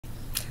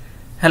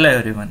Hello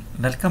everyone,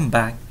 welcome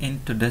back in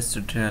today's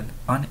tutorial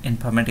on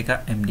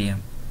Informatica MDM.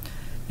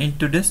 In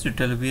today's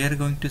tutorial we are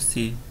going to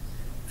see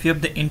few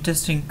of the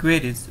interesting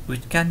queries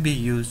which can be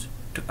used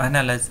to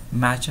analyze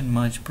match and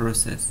merge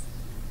process.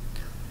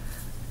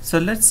 So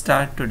let's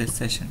start today's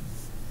session.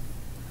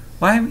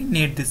 Why we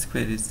need these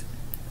queries?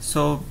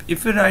 So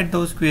if we write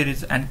those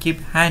queries and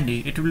keep handy,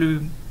 it will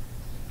be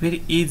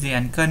very easy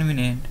and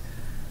convenient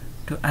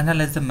to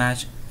analyze the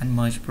match and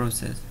merge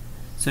process.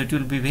 So it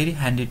will be very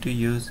handy to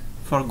use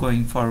for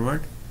going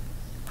forward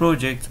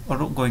projects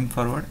or going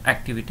forward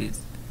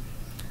activities.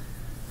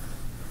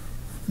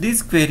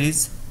 These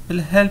queries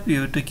will help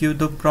you to give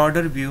the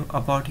broader view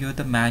about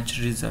the match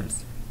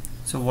results.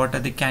 So what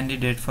are the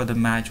candidates for the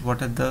match,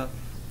 what are the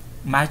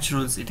match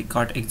rules it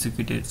got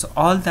executed. So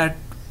all that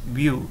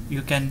view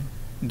you can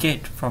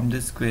get from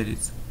these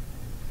queries.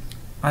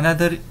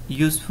 Another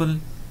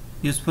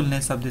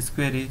usefulness of these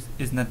queries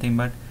is nothing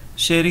but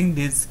sharing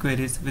these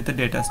queries with the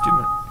data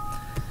steward.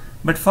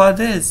 But for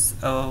this,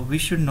 we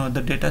should know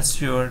the data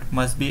steward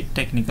must be a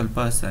technical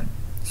person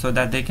so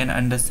that they can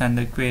understand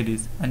the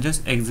queries and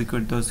just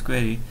execute those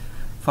queries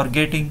for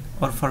getting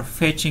or for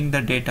fetching the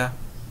data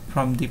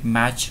from the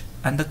match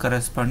and the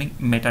corresponding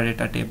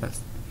metadata tables.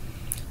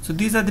 So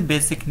these are the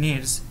basic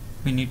needs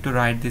we need to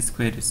write these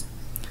queries.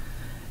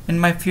 In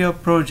my few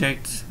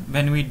projects,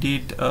 when we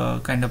did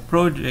a kind of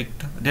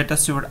project, data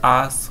steward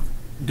asked,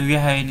 do you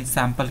have any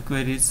sample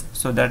queries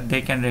so that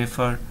they can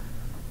refer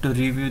to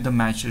review the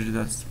match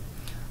results.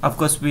 Of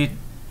course, we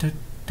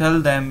tell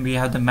them we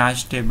have the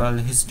match table,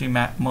 history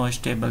merge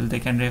table,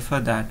 they can refer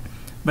that,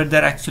 but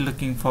they're actually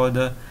looking for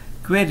the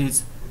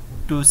queries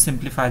to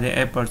simplify their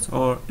efforts,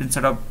 or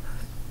instead of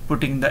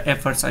putting the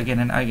efforts again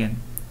and again.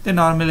 They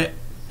normally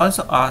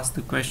also ask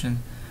the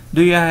question,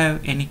 do you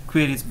have any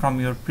queries from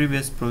your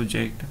previous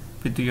project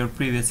with your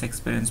previous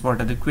experience?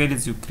 What are the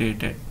queries you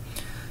created?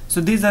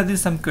 So these are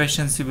some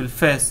questions you will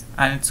face,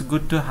 and it's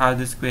good to have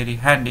this query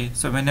handy,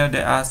 so whenever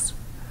they ask,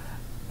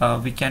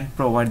 we can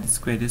provide these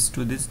queries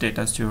to this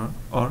data steward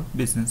or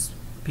business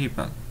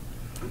people.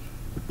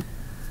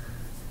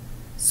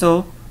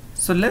 So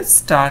let's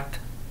start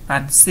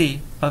and see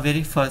a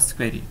very first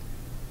query.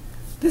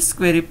 This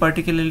query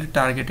particularly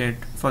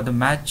targeted for the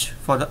match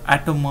for the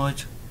auto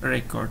merge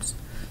records.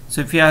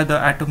 So if you have the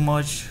auto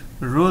merge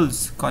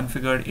rules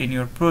configured in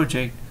your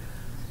project,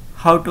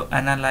 how to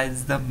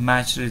analyze the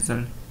match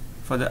result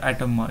for the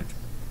auto merge.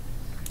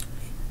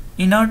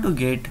 In order to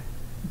get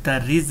the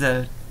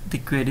result, the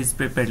query is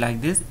prepared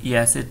like this.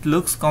 Yes, it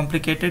looks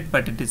complicated,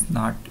 but it is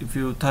not. If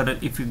you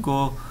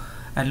go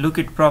and look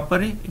it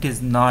properly, it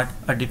is not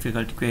a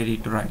difficult query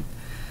to write.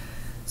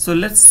 So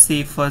let's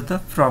see first the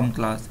from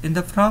class. In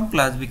the from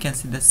class, we can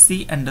see the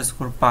C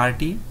underscore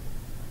party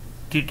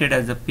treated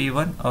as a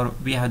P1, or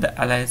we have the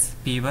alias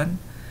P1.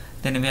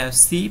 Then we have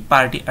C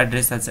party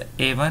address as a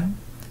A1,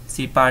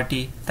 C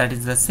party, that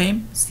is the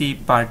same C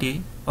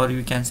party, or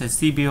you can say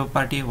CBO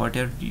party,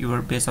 whatever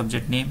your base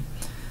object name.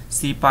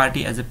 C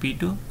party as a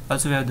P2.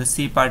 Also we have the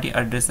C party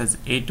address as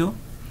A2.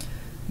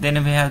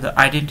 Then we have the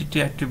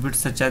identity attributes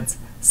such as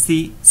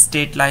C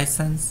state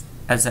license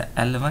as a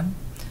L1,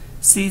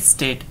 C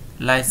state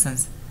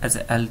license as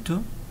a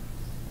L2.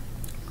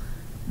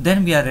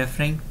 Then we are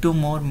referring to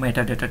more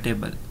metadata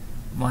table.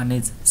 One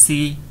is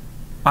C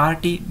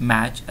party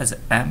match as a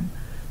M,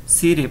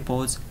 C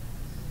repos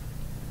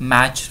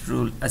match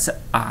rule as a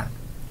R.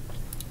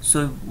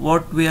 So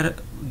what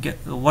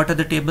are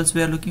the tables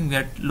we are looking? We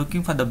are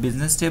looking for the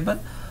business table.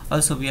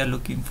 Also we are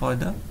looking for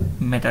the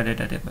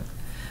metadata table.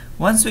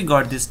 Once we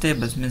got these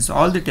tables, means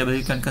all the tables,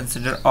 you can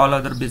consider all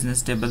other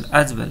business tables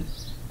as well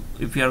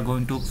if we are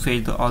going to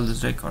fetch all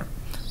this record.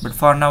 But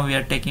for now we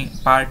are taking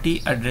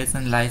party, address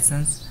and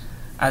license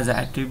as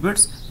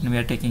attributes, and we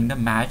are taking the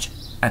match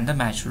and the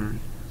match rule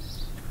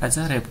as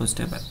a repos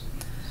table.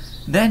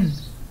 Then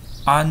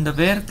on the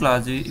where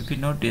clause, if you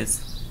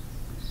notice,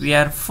 we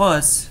are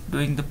first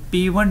doing the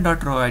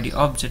p1.rowID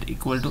object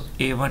equal to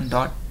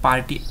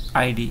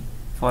a1.partyID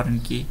foreign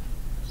key,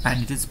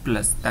 and it is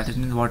plus. That is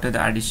means what are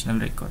the additional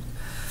records.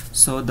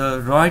 So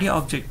the rowID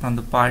object from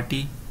the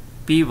party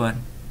p1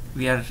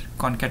 we are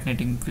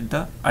concatenating with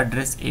the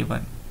address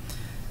a1.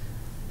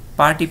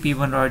 Party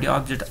p1 rowID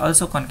object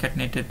also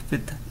concatenated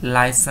with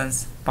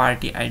license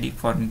party ID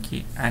foreign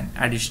key and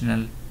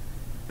additional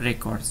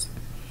records.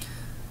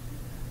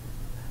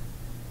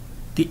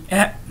 The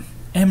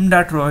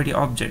m.rowID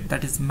object,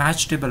 that is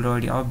match table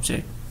rowID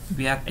object,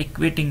 we are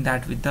equating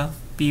that with the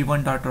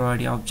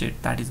p1.rowID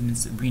object, that is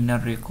means winner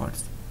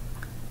records.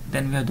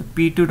 Then we have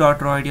the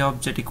p2.rowID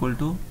object equal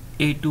to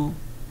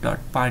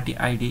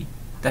a2.partyID,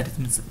 that is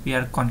means we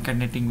are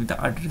concatenating with the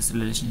address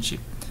relationship.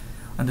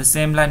 On the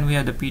same line we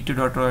have the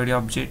p2.rowID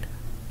object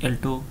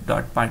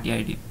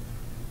l2.partyID,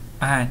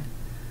 and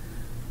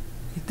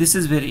this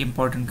is very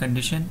important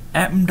condition,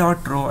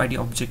 m.rowID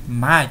object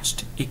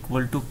matched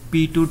equal to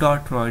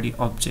p2.rowID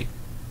object.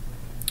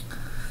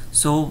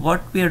 So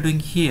what we are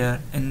doing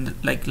here in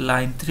like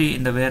line 3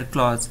 in the where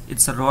clause,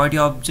 it's a rowID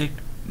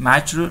object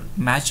match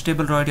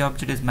table rowID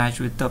object is matched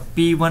with the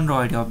p1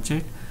 rowID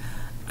object,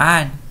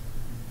 and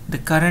the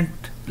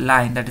current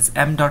line, that is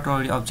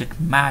m.roid object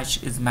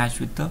match, is matched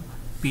with the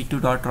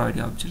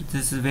p2.roid object.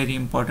 This is very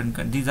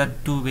important. These are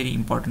two very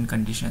important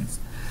conditions,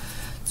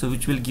 so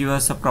which will give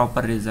us a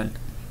proper result.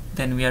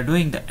 Then we are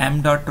doing the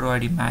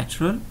m.roid match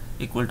rule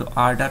equal to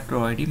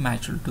r.roid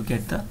match rule to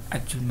get the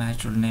actual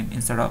match rule name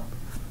instead of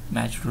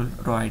match rule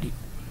roid.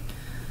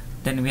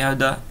 Then we have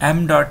the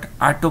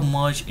m.auto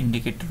merge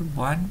indicator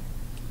 1,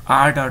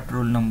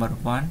 r.rule number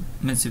 1,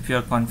 means if you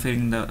are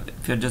configuring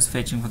if you are just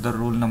fetching for the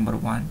rule number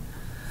 1,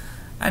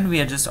 and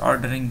we are just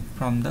ordering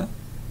from the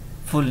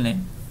full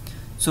name.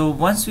 So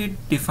once we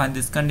define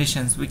these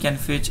conditions, we can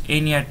fetch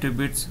any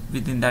attributes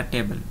within that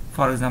table.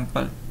 For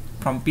example,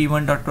 from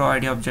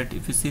p1.roid object,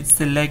 if you see,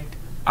 select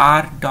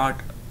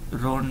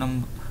r.rule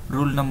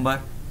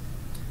number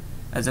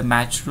as a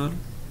match rule,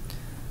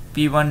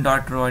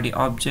 p1.roid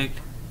object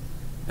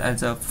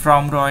as a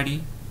from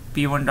roid,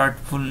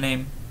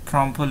 p1.fullname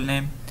from full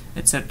name,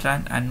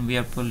 etc., and we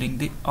are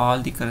pulling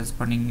all the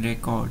corresponding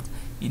records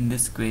in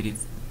this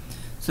queries.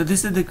 So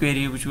this is the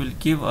query which will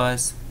give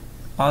us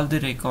all the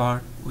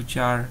record which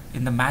are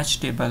in the match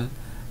table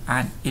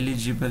and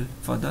eligible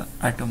for the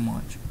auto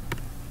merge,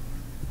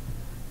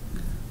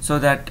 so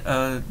that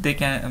they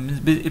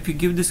can, if you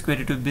give this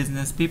query to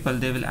business people,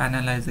 they will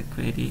analyze the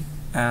query,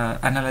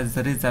 analyze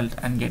the result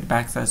and get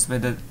back to us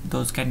whether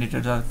those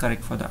candidates are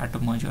correct for the auto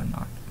merge or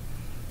not.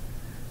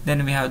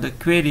 Then we have the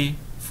query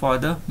for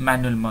the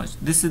manual merge.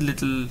 This is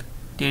little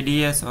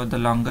tedious or the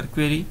longer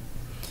query,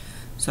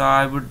 so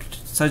I would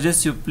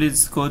suggest you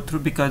please go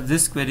through, because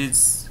this query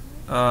is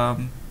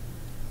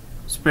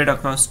spread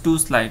across 2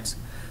 slides.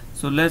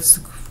 So let's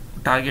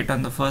target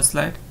on the first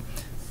slide.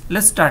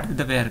 Let's start with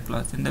the where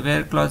clause. In the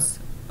where clause,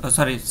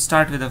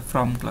 start with the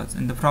from clause.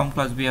 In the from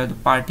clause, we have the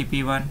party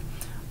P1,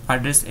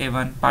 address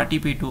A1, party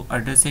P2,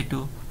 address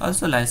A2,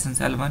 also license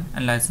L1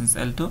 and license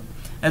L2,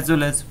 as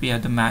well as we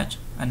have the match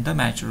and the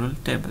match rule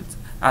tables,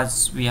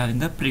 as we have in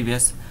the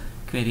previous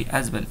query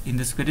as well. In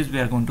this queries, we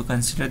are going to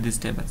consider these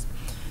tables.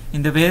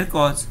 In the where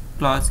clause,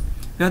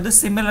 we have the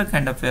similar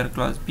kind of where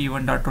clause,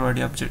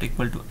 p1.roid object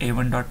equal to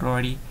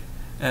a1.roid,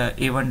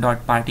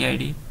 a1.party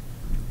id,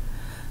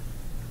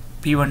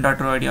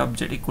 p1.roid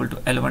object equal to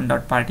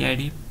l1.party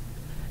id,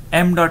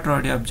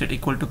 m.roid object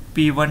equal to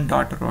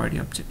p1.roid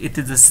object. It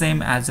is the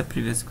same as the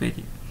previous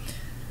query.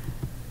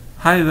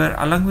 However,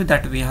 along with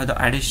that, we have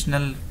the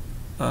additional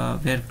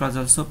where clause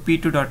also,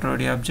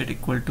 p2.roid object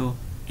equal to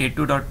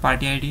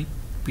a2.party id,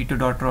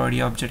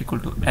 p2.roid object equal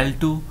to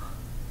l2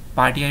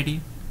 party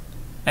id,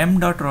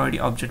 m.roid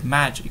object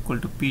match equal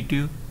to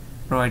p2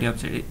 roid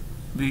object.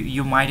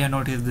 You might have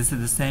noticed this is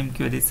the same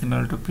query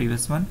similar to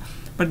previous one,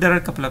 but there are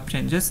a couple of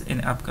changes in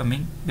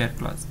upcoming where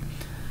clause.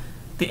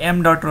 The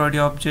m.roid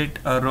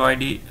object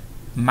roid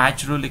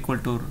match rule equal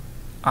to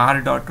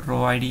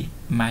r.roid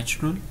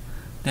match rule.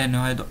 Then you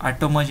have the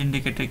auto merge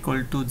indicator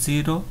equal to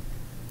 0.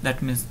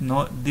 That means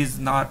no, these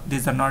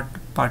are not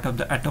part of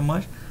the auto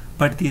merge,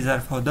 but these are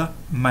for the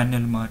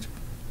manual merge.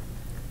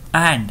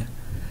 And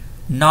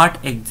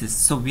not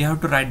exist, so we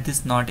have to write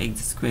this not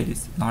exist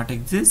queries. Not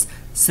exist,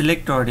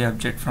 select roid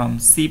object from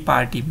C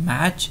party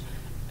match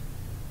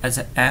as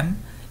a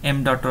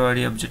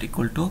m.roid object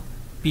equal to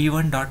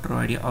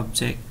p1.roid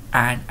object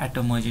and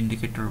auto merge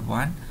indicator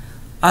 1.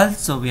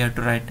 Also we have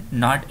to write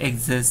not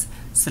exist,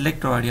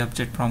 select roid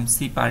object from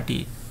C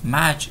party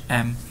match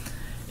m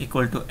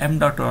equal to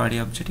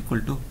m.roid object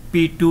equal to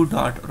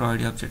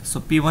p2.roid object. So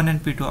p1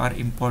 and p2 are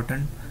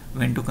important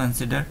when to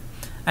consider,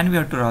 and we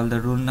have to roll the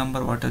rule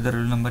number, what are the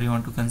rule number you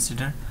want to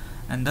consider,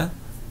 and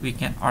we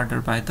can order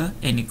by the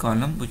any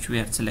column which we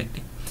are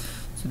selecting.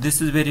 So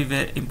this is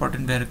very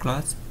important where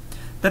clause.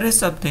 The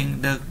rest of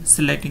thing, the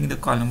selecting the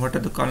column, what are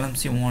the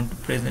columns you want to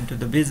present to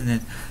the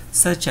business,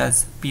 such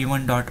as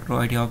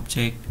p1.roid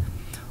object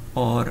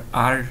or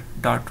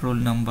r.rule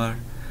number,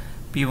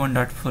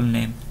 p1.full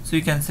name. So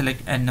you can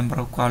select n number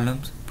of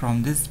columns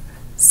from this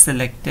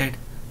selected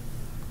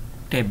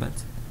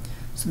tables.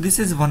 So this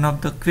is one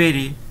of the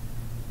query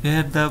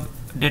where the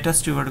data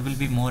steward will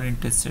be more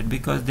interested,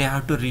 because they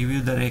have to review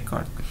the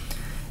record,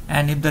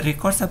 and if the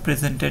records are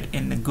presented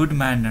in a good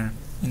manner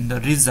in the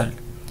result,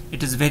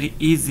 it is very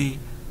easy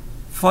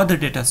for the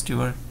data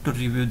steward to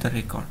review the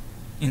record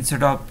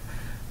instead of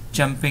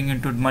jumping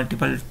into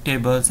multiple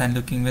tables and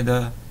looking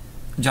whether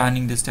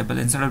joining this table.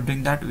 Instead of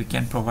doing that, we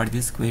can provide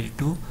this query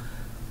to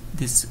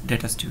these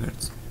data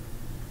stewards.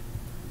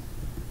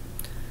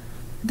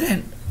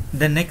 Then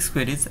the next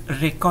query is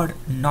record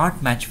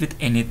not match with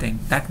anything.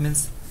 That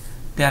means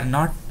they are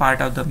not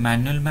part of the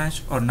manual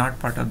match or not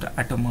part of the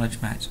auto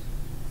merge match.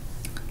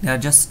 They are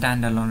just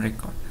standalone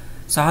record.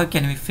 So how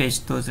can we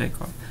fetch those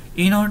records?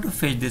 In order to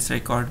fetch this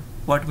record,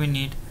 what we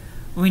need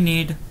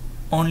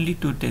only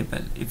 2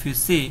 tables. If you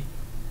see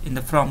in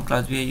the from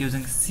clause, we are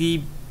using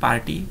C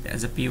party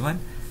as a P1,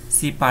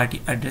 C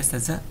party address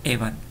as a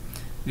A1.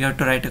 We have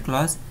to write a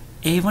clause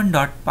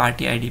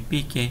A1.party ID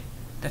PK,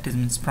 that is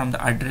means from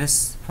the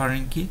address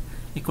foreign key,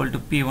 equal to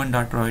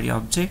P1.roid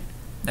object,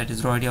 that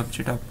is roid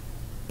object of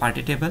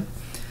party table,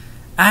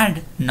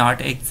 and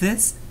not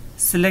exist,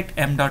 select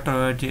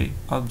m.roid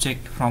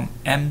object from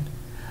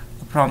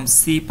from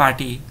C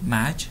party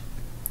match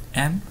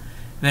M,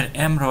 where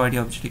M row ID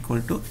object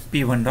equal to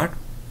P1 dot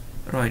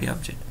row ID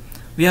object.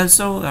 We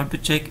also have to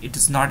check it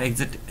is not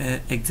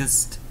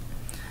exist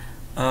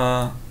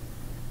M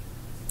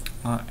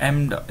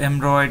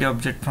row ID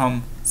object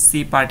from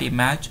C party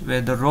match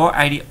where the row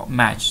ID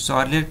match. So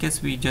earlier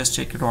case we just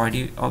check row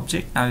ID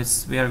object. Now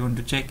we are going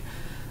to check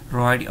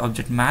row ID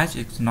object match.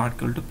 It's not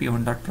equal to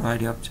P1 dot row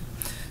ID object.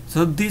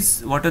 So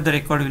this whatever the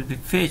record will be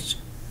fetched,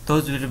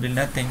 those will be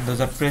nothing. Those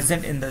are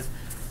present in the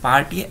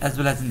party as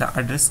well as in the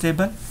address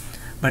table,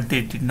 but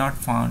they did not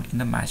found in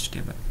the match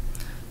table.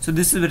 So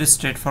this is very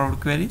straightforward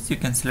queries. You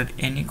can select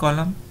any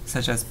column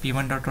such as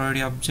P1 dot row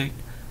ID object,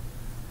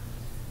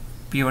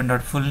 P1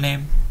 dot full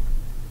name,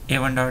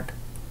 A1 dot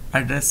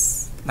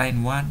address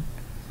line 1,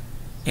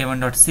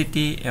 A1 dot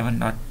city, A1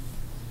 dot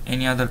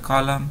any other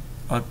column,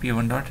 or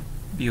P1 dot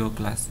BO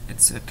class,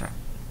 etc.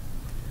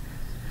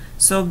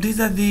 So these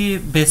are the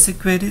basic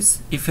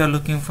queries. If you are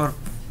looking for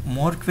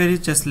more queries,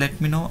 just let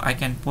me know. I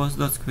can post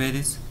those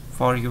queries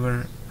for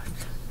your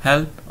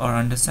help or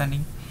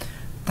understanding.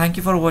 Thank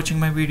you for watching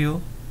my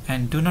video,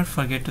 and do not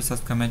forget to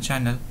subscribe my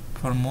channel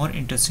for more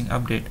interesting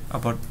update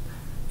about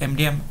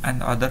MDM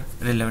and other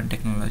relevant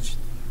technology.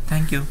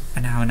 Thank you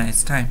and have a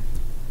nice time.